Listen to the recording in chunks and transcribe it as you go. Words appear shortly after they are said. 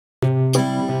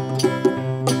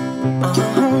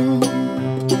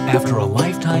After a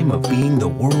lifetime of being the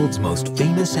world's most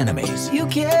famous enemies, you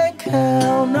can't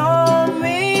count on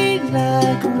me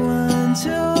like 1,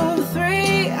 2,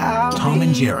 3. Tom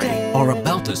and Jerry are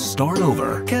about to start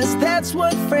over. 'Cause that's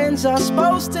what friends are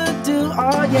supposed to do.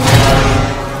 Oh yeah.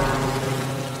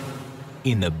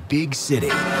 In the big city.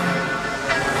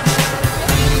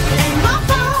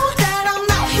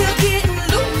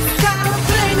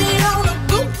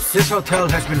 This hotel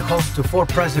has been host to 4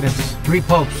 presidents, 3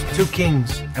 popes, 2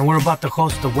 kings, and we're about to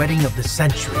host the wedding of the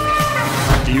century.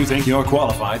 Do you think you're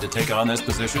qualified to take on this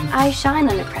position? I shine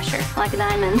under pressure, like a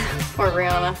diamond. Or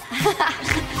Rihanna.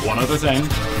 One other thing.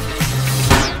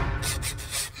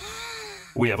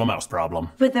 We have a mouse problem.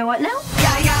 With the what now?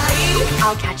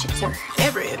 I'll catch it, sir.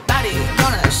 Everybody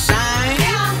gonna shine.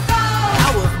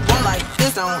 I was born like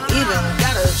this, don't even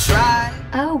gotta try.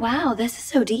 Oh wow, this is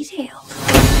so detailed.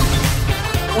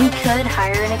 We could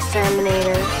hire an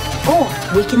exterminator, or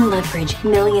we can leverage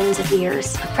millions of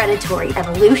years of predatory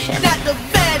evolution. Not the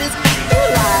baddest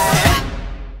alive.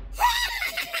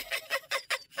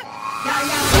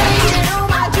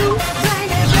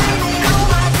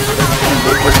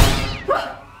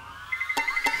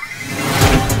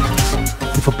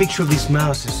 If a picture of this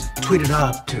mouse is tweeted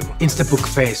out to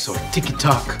Instabookface or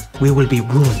TikTok, we will be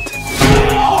ruined.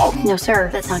 No, sir,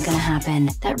 that's not gonna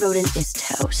happen. That rodent is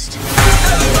toast.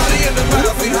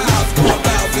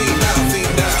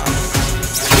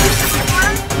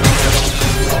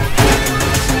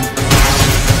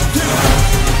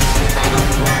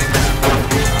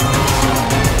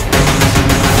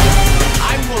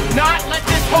 I will not let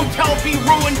this hotel be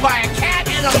ruined by a cat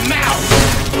and a mouse!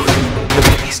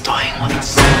 He's doing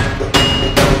what's...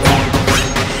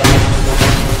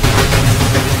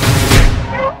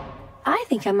 I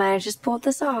think I might have just pulled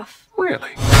this off. Really?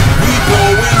 We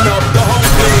blowing up the whole